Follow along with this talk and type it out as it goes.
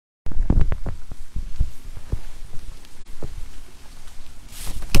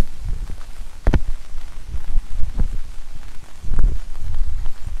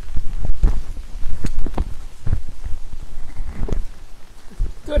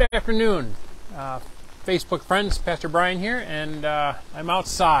Good afternoon, Facebook friends. Pastor Brian here, and I'm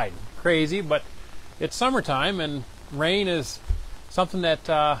outside. Crazy, but it's summertime, and rain is something that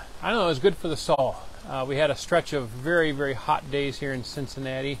I don't know is good for the soul. We had a stretch of very, very hot days here in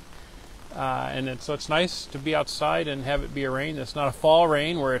Cincinnati, so it's nice to be outside and have it be a rain. It's not a fall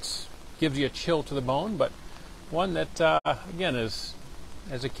rain where it gives you a chill to the bone, but one that again is,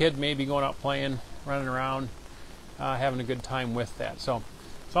 as a kid, maybe going out playing, running around, having a good time with that. So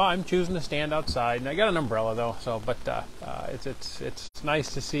I'm choosing to stand outside, and I got an umbrella though. But it's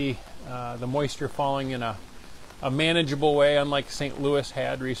nice to see the moisture falling in a manageable way, unlike St. Louis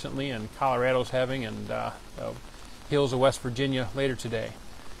had recently, and Colorado's having, and the hills of West Virginia later today.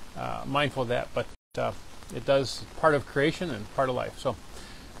 Mindful of that, but it does part of creation and part of life. So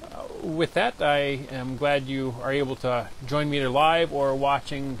with that, I am glad you are able to join me either live or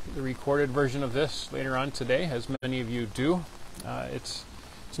watching the recorded version of this later on today, as many of you do.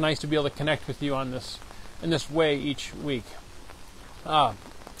 It's nice to be able to connect with you in this way each week.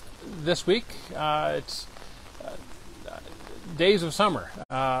 This week, it's days of summer.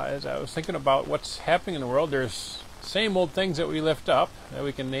 As I was thinking about what's happening in the world, there's same old things that we lift up that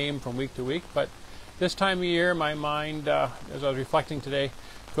we can name from week to week, but this time of year, my mind, as I was reflecting today,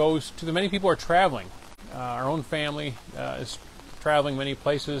 goes to the many people who are traveling. Our own family is traveling many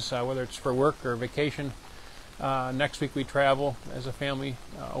places, whether it's for work or vacation. Next week we travel as a family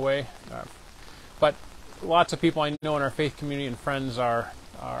away. But lots of people I know in our faith community and friends are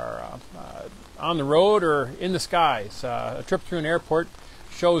on the road or in the skies. A trip through an airport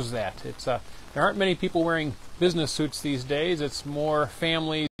shows that. There aren't many people wearing business suits these days. It's more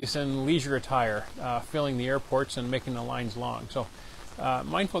families in leisure attire filling the airports and making the lines long. So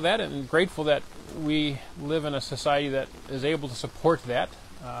mindful of that and grateful that we live in a society that is able to support that,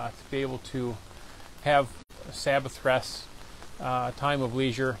 to be able to have Sabbath rest, time of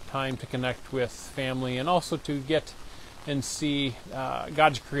leisure, time to connect with family, and also to get and see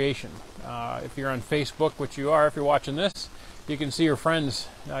God's creation. If you're on Facebook, which you are, if you're watching this, you can see your friends.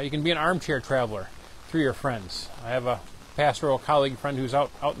 You can be an armchair traveler through your friends. I have a pastoral colleague friend who's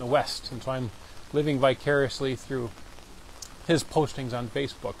out in the West, and so I'm living vicariously through his postings on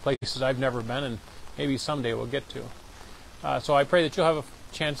Facebook, places I've never been and maybe someday we'll get to. So I pray that you'll have a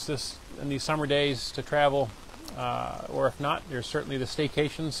chance in these summer days to travel, or if not, there's certainly the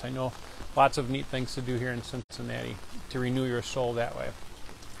staycations. I know lots of neat things to do here in Cincinnati to renew your soul that way.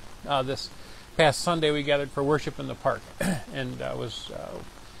 This past Sunday we gathered for worship in the park, and it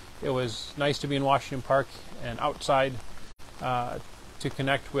was nice to be in Washington Park and outside to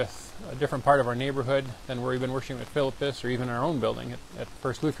connect with a different part of our neighborhood than where we've been worshiping at Philippus or even our own building at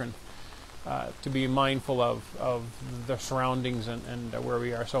First Lutheran. To be mindful of the surroundings and where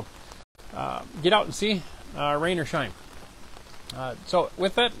we are. So get out and see, rain or shine. So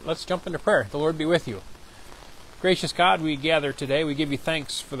with that, let's jump into prayer. The Lord be with you. Gracious God, we gather today. We give you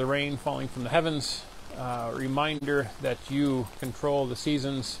thanks for the rain falling from the heavens. Reminder that you control the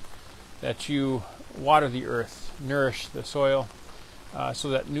seasons, that you water the earth, nourish the soil, so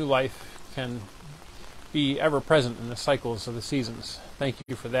that new life can be ever present in the cycles of the seasons. Thank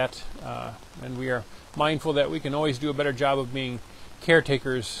you for that. And we are mindful that we can always do a better job of being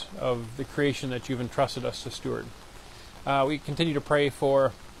caretakers of the creation that you've entrusted us to steward. We continue to pray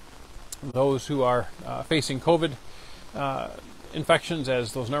for those who are facing COVID infections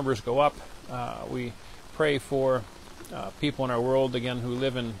as those numbers go up. We pray for people in our world, again, who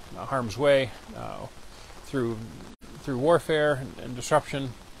live in harm's way through warfare and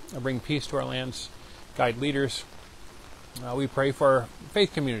disruption. Bring peace to our lands. Guide leaders. We pray for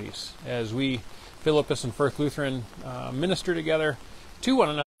faith communities as we, Philippus and First Lutheran, minister together to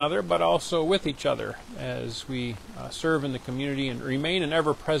one another, but also with each other as we serve in the community and remain an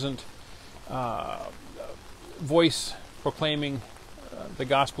ever-present voice proclaiming the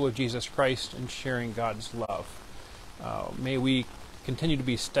gospel of Jesus Christ and sharing God's love. May we continue to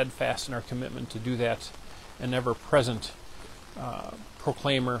be steadfast in our commitment to do that, an ever-present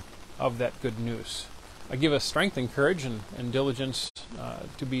proclaimer of that good news. Give us strength and courage and diligence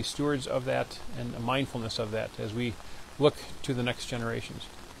to be stewards of that and a mindfulness of that as we look to the next generations.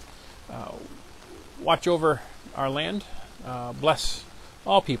 Watch over our land. Bless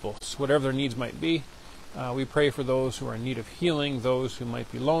all peoples, whatever their needs might be. We pray for those who are in need of healing, those who might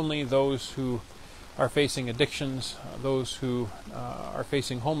be lonely, those who are facing addictions, those who are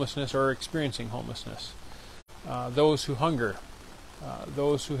facing homelessness or experiencing homelessness, those who hunger,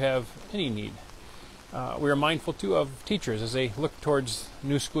 those who have any need. We are mindful, too, of teachers as they look towards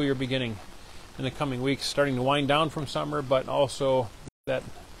new school year beginning in the coming weeks, starting to wind down from summer, but also that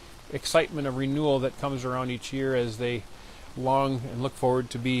excitement of renewal that comes around each year as they long and look forward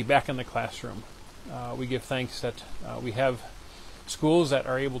to be back in the classroom. We give thanks that we have schools that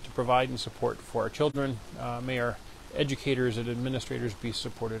are able to provide and support for our children. May our educators and administrators be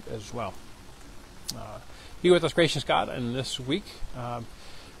supported as well. Be with us, gracious God, in this week.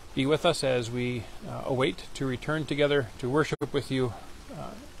 Be with us as we await to return together to worship with you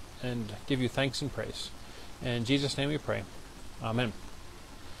and give you thanks and praise. In Jesus' name we pray. Amen.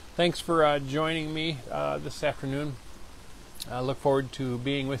 Thanks for joining me this afternoon. I look forward to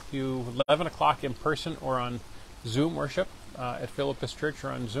being with you 11 o'clock in person or on Zoom worship at Philippus Church, or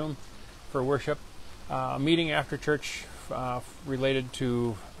on Zoom for worship. A meeting after church related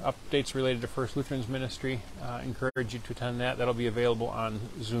to updates related to First Lutheran's ministry. Encourage you to attend that. That'll be available on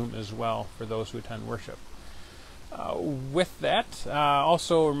Zoom as well for those who attend worship. With that,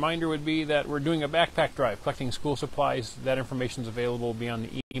 also a reminder would be that we're doing a backpack drive, collecting school supplies. That information is available, will be on the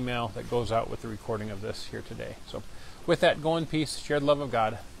email that goes out with the recording of this here today. So with that, go in peace, share the love of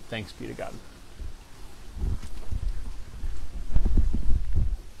God. Thanks be to God.